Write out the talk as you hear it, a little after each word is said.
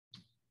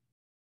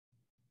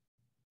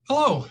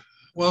Hello,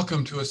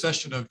 welcome to a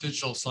session of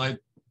digital slide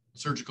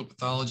surgical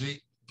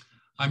pathology.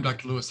 I'm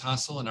Dr. Lewis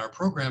Hassel, and our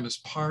program is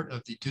part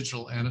of the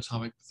Digital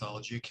Anatomic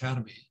Pathology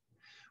Academy,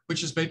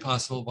 which is made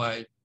possible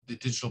by the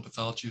Digital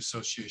Pathology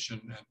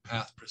Association and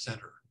PATH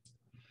Presenter.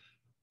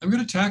 I'm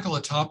going to tackle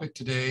a topic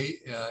today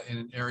in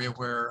an area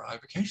where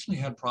I've occasionally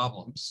had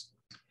problems,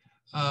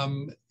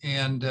 and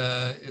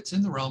it's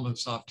in the realm of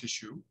soft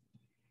tissue.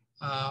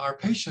 Our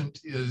patient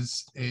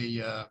is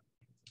a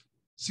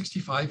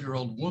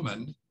 65-year-old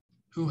woman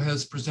who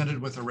has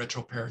presented with a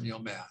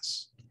retroperitoneal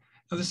mass.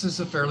 Now, this is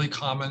a fairly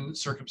common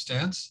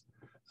circumstance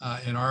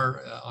in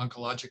our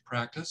oncologic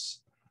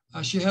practice.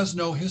 She has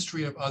no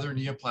history of other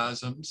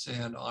neoplasms,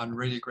 and on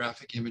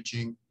radiographic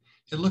imaging,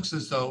 it looks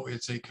as though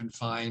it's a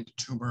confined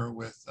tumor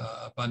with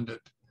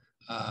abundant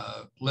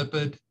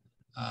lipid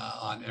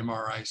on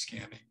MRI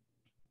scanning.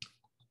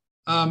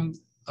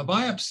 A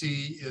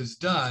biopsy is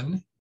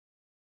done,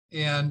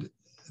 and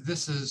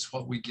this is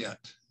what we get.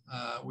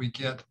 We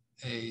get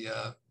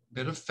a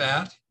bit of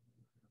fat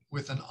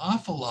with an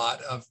awful lot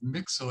of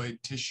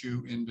myxoid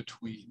tissue in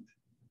between.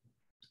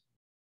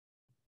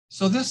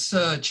 So this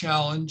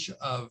challenge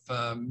of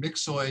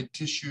myxoid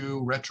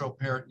tissue,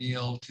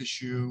 retroperitoneal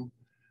tissue,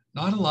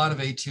 not a lot of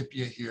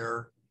atypia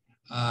here,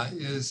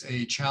 is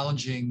a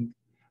challenging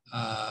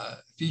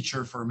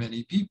feature for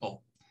many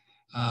people.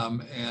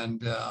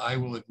 I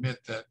will admit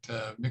that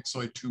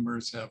myxoid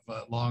tumors have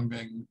long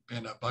been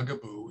a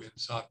bugaboo in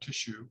soft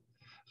tissue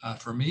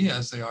for me,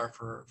 as they are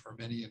for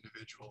many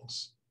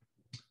individuals.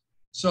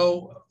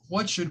 So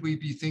what should we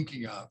be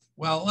thinking of?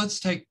 Well,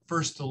 let's take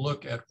first a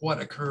look at what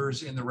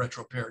occurs in the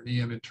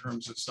retroperitoneum in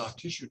terms of soft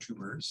tissue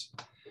tumors.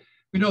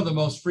 We know the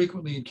most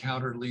frequently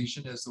encountered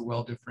lesion is the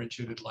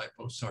well-differentiated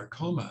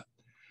liposarcoma.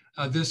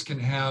 This can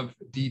have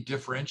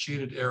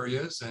dedifferentiated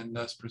areas and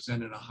thus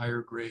present in a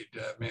higher grade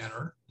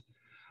manner.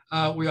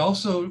 We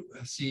also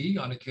see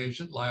on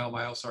occasion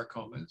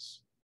leiomyosarcomas,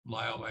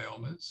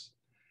 leiomyomas,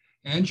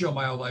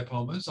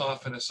 angiomyolipomas,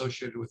 often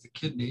associated with the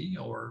kidney,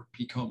 or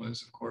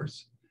picomas, of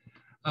course.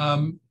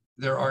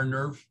 There are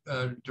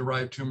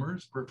nerve-derived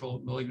tumors,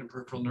 malignant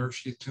peripheral nerve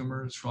sheath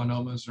tumors,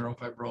 schwannomas,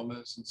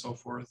 neurofibromas, and so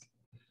forth,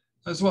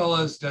 as well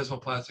as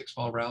desmoplastic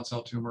small round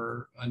cell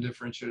tumor,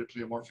 undifferentiated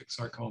pleomorphic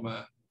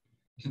sarcoma,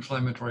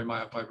 inflammatory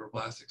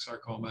myofibroblastic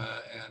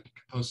sarcoma, and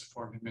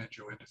composite-form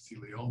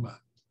hemangioendothelioma.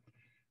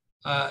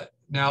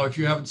 Now, if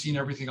you haven't seen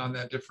everything on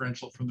that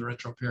differential from the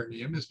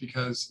retroperitoneum, it's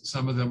because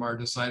some of them are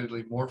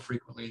decidedly more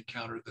frequently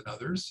encountered than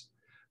others.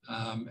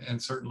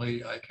 And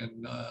certainly I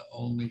can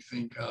only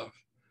think of,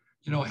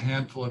 a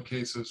handful of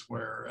cases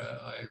where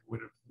I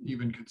would have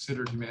even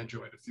considered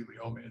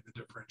hemangioendothelioma in the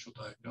differential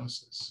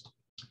diagnosis.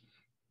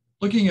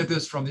 Looking at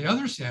this from the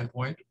other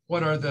standpoint,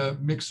 what are the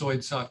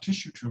myxoid soft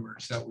tissue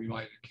tumors that we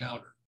might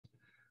encounter?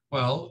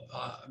 Well,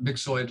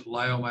 myxoid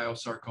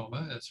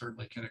leiomyosarcoma, that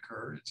certainly can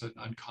occur. It's an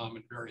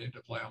uncommon variant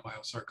of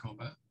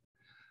leiomyosarcoma.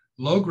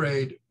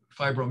 Low-grade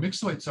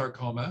fibromyxoid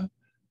sarcoma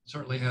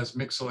certainly has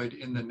myxoid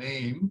in the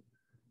name,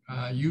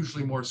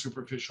 usually more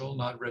superficial,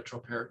 not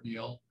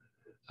retroperitoneal,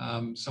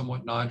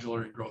 somewhat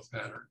nodular in growth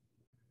pattern.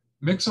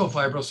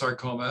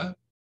 Myxofibrosarcoma,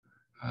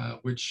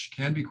 which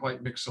can be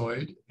quite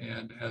myxoid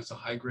and has a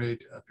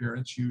high-grade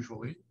appearance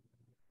usually.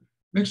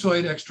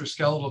 Myxoid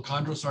extraskeletal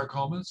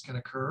chondrosarcomas can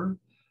occur,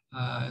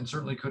 and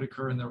certainly could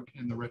occur in the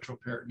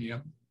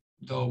retroperitoneum,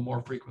 though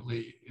more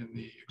frequently in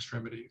the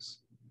extremities.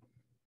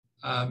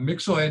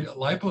 Myxoid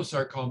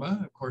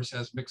liposarcoma, of course,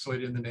 has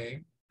myxoid in the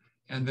name,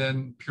 and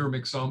then pure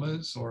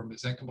myxomas or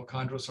mesenchymal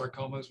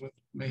chondrosarcomas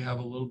may have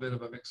a little bit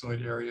of a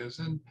myxoid areas,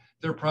 and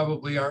there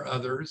probably are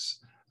others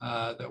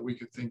that we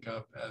could think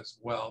of as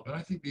well. But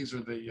I think these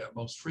are the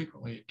most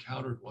frequently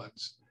encountered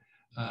ones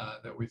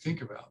that we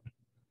think about.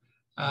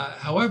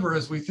 However,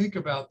 as we think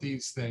about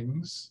these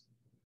things,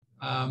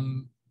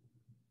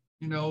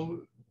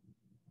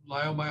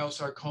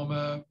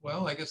 leiomyosarcoma,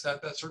 well, I guess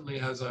that certainly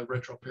has a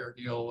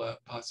retroperitoneal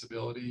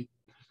possibility.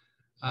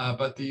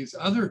 But these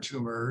other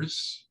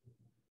tumors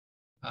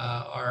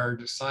are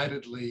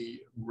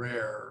decidedly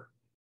rare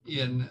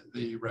in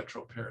the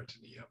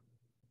retroperitoneum.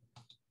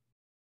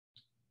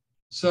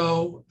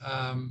 So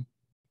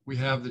we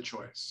have the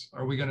choice.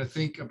 Are we going to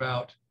think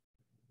about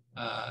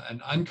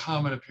an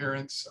uncommon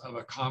appearance of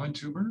a common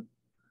tumor?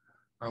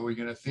 Are we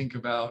going to think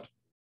about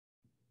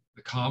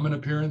the common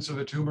appearance of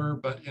a tumor,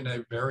 but in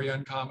a very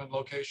uncommon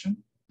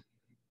location?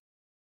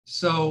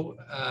 So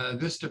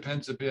this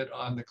depends a bit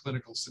on the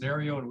clinical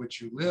scenario in which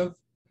you live.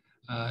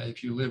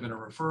 If you live in a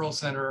referral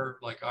center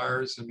like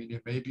ours, I mean,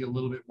 it may be a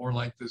little bit more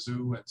like the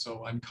zoo, and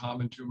so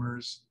uncommon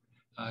tumors,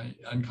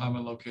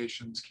 uncommon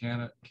locations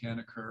can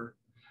occur.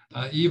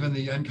 Even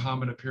the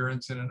uncommon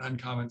appearance in an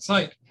uncommon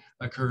site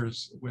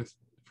occurs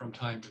from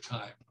time to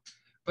time.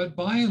 But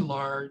by and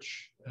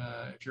large,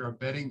 if you're a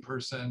betting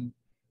person,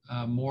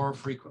 more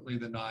frequently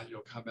than not,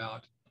 you'll come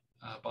out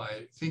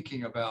by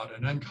thinking about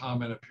an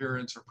uncommon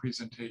appearance or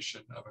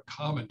presentation of a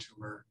common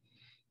tumor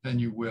than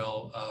you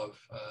will of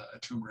a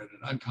tumor in an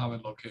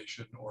uncommon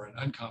location or an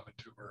uncommon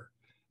tumor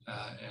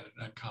and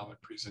an uncommon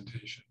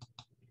presentation.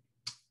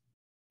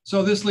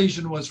 So this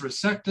lesion was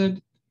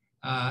resected.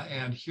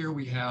 And here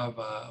we have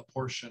a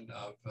portion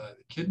of the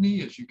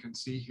kidney, as you can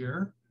see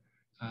here.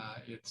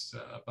 It's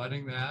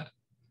abutting that.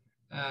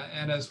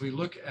 And as we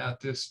look at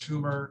this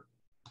tumor,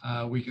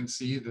 we can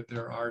see that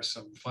there are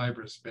some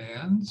fibrous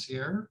bands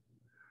here.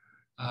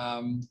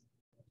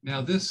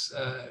 Now this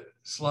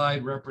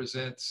slide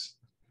represents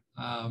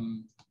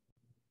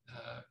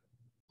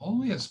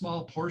only a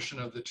small portion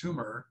of the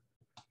tumor,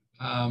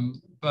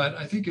 but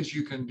I think as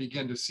you can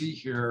begin to see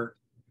here,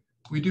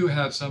 we do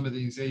have some of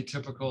these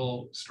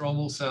atypical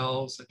stromal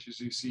cells, such as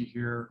you see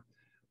here,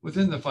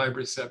 within the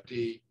fibrous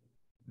septae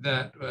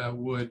that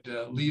would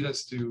lead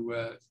us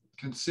to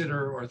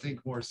consider or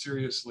think more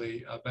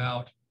seriously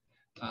about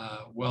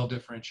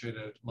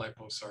well-differentiated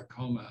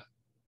liposarcoma.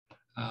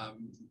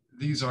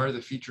 These are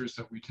the features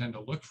that we tend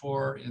to look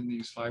for in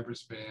these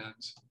fibrous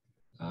bands,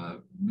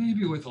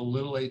 maybe with a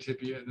little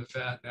atypia in the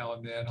fat now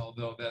and then,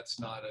 although that's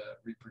not a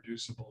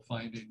reproducible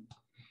finding.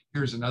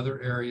 Here's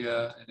another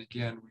area, and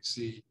again, we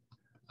see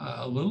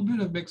a little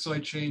bit of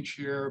myxoid change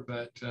here,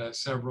 but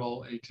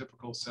several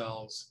atypical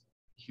cells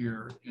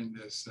here in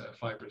this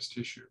fibrous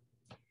tissue.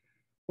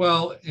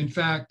 Well, in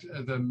fact,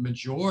 the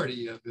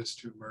majority of this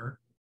tumor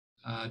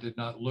did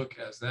not look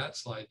as that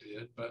slide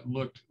did, but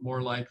looked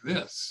more like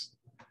this,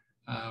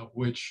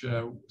 which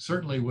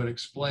certainly would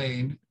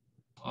explain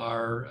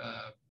our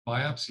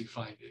biopsy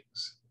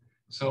findings.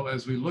 So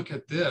as we look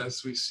at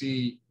this, we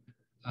see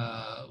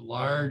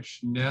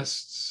large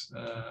nests,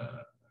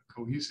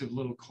 cohesive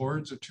little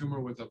cords of tumor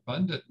with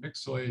abundant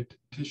myxoid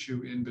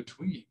tissue in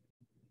between.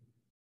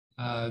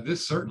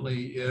 This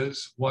certainly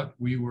is what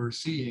we were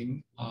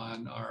seeing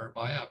on our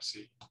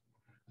biopsy.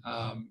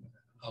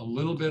 A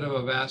little bit of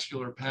a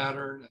vascular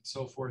pattern and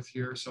so forth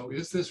here. So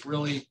is this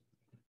really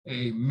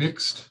a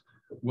mixed,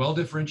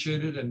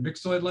 well-differentiated and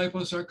myxoid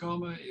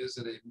liposarcoma? Is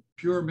it a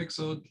pure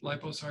myxoid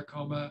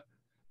liposarcoma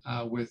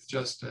with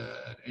just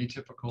an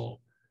atypical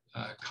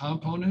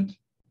component?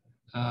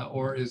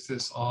 Or is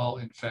this all,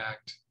 in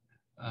fact,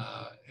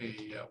 a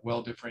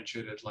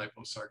well-differentiated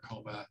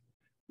liposarcoma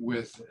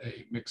with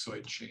a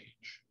myxoid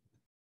change?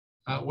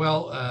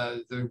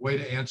 The way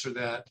to answer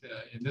that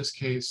in this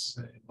case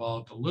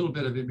involved a little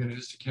bit of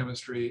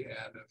immunohistochemistry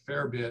and a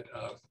fair bit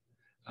of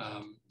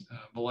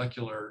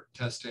molecular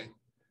testing,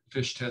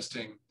 FISH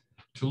testing,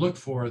 to look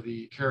for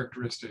the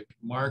characteristic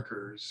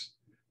markers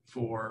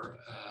for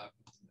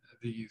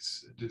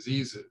these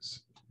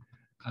diseases,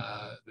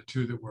 the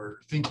two that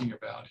we're thinking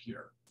about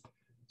here.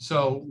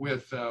 So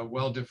with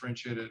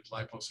well-differentiated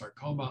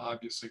liposarcoma,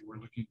 obviously we're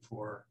looking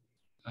for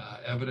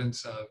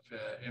evidence of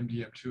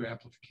MDM2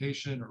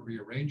 amplification or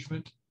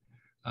rearrangement.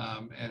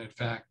 And in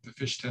fact, the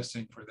FISH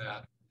testing for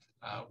that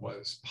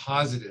was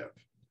positive.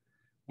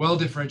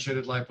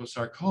 Well-differentiated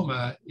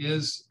liposarcoma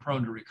is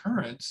prone to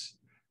recurrence,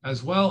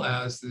 as well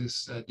as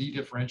this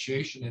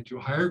dedifferentiation into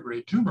a higher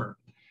grade tumor.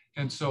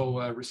 And so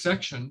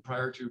resection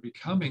prior to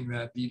becoming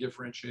that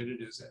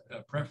dedifferentiated is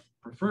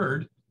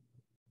preferred.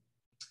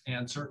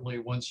 And certainly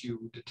once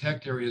you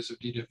detect areas of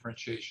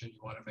dedifferentiation, you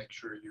want to make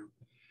sure you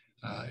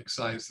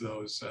excise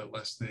those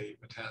lest they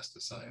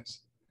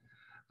metastasize.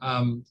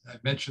 I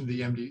mentioned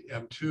the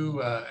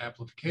MDM2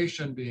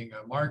 amplification being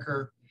a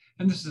marker,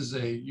 and this is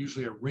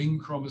usually a ring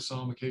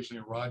chromosome,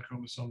 occasionally a rod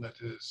chromosome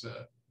that is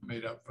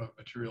made up of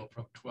material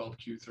from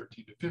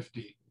 12q13 to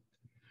 50.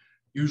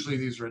 Usually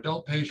these are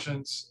adult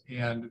patients,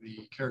 and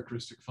the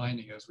characteristic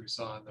finding, as we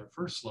saw in the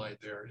first slide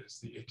there, is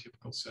the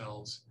atypical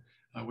cells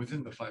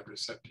within the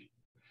fibrous septae.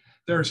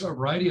 There's a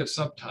variety of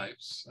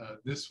subtypes.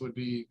 This would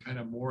be kind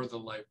of more the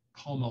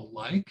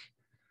lipoma-like,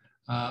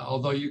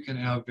 although you can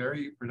have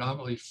very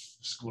predominantly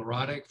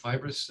sclerotic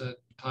fibrous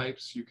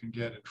types. You can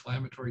get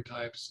inflammatory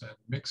types and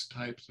mixed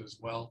types as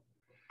well.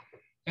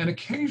 And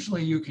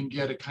occasionally you can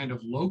get a kind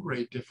of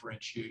low-grade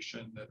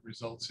differentiation that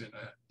results in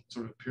a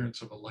sort of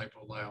appearance of a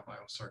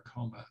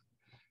lipoleiomyosarcoma.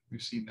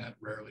 We've seen that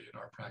rarely in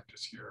our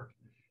practice here.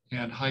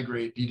 And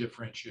high-grade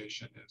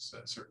dedifferentiation is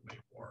certainly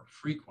more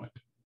frequent.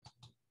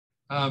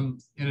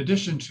 In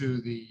addition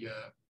to the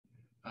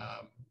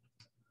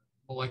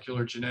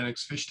molecular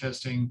genetics FISH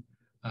testing,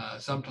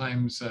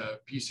 sometimes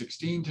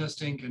P16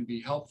 testing can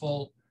be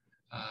helpful,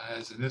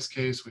 as in this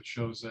case, which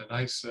shows a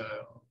nice,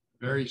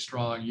 very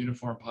strong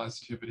uniform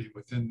positivity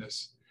within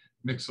this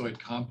myxoid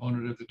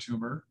component of the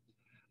tumor.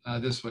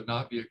 This would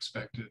not be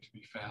expected to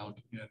be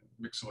found in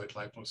myxoid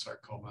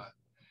liposarcoma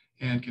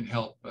and can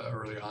help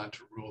early on to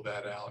rule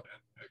that out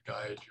and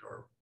guide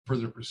your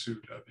further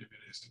pursuit of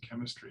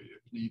immunohistochemistry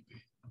if need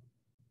be.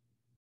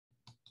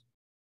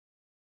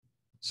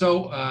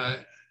 So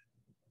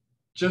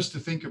just to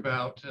think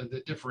about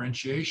the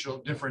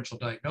differential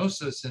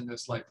diagnosis in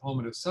this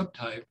lipomatous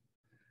subtype,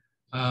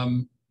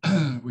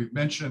 we've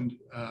mentioned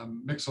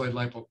myxoid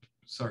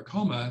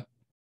liposarcoma,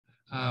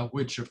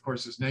 which of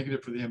course is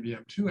negative for the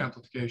MDM2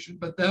 amplification,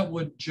 but that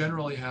would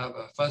generally have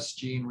a FUS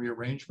gene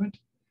rearrangement.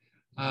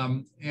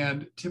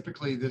 And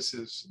typically this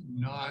is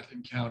not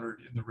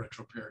encountered in the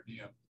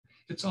retroperitoneum.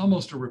 It's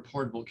almost a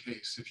reportable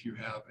case if you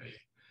have a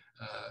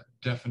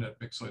definite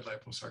myxoid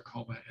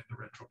liposarcoma in the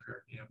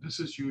retroperitoneum.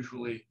 This is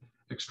usually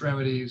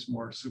extremities,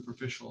 more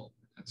superficial,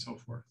 and so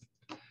forth.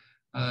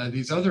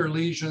 These other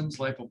lesions,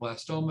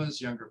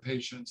 lipoblastomas, younger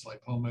patients,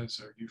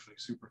 lipomas are usually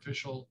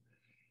superficial.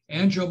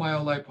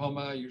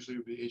 Angiomyolipoma usually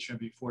would be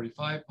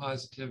HMB45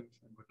 positive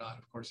and would not,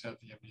 of course, have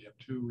the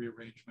MDM2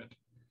 rearrangement.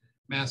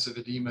 Massive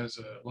edema is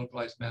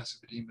localized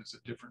massive edema is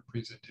a different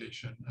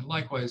presentation. And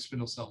likewise,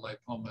 spindle cell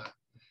lipoma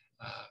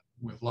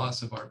with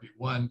loss of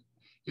RB1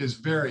 is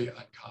very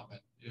uncommon,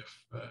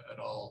 if at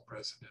all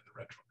present in the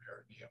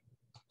retroperitoneum.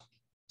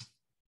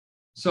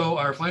 So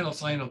our final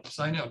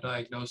sign-out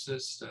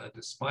diagnosis,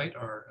 despite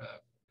our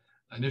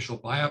initial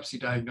biopsy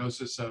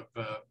diagnosis of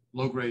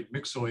low-grade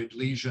myxoid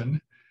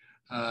lesion,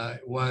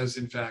 was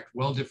in fact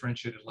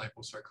well-differentiated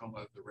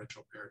liposarcoma of the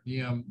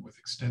retroperitoneum with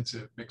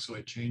extensive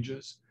myxoid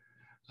changes.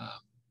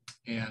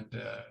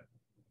 The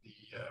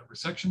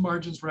resection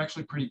margins were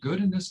actually pretty good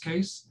in this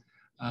case.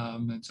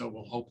 And so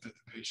we'll hope that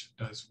the patient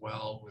does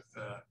well with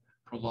a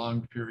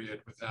prolonged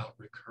period without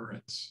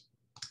recurrence.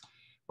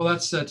 Well,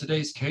 that's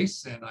today's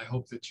case, and I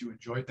hope that you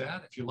enjoyed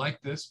that. If you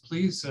like this,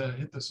 please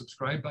hit the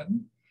subscribe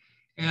button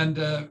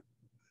and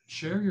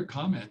share your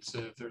comments.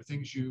 If there are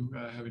things you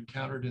have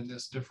encountered in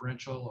this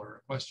differential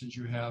or questions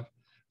you have,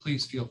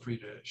 please feel free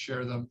to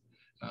share them.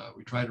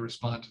 We try to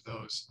respond to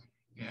those,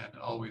 and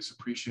always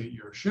appreciate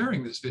your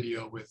sharing this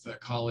video with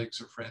colleagues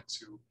or friends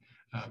who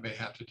may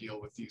have to deal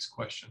with these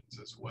questions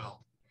as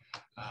well.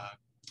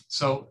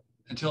 So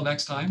until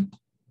next time,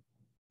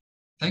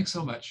 thanks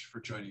so much for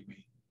joining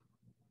me.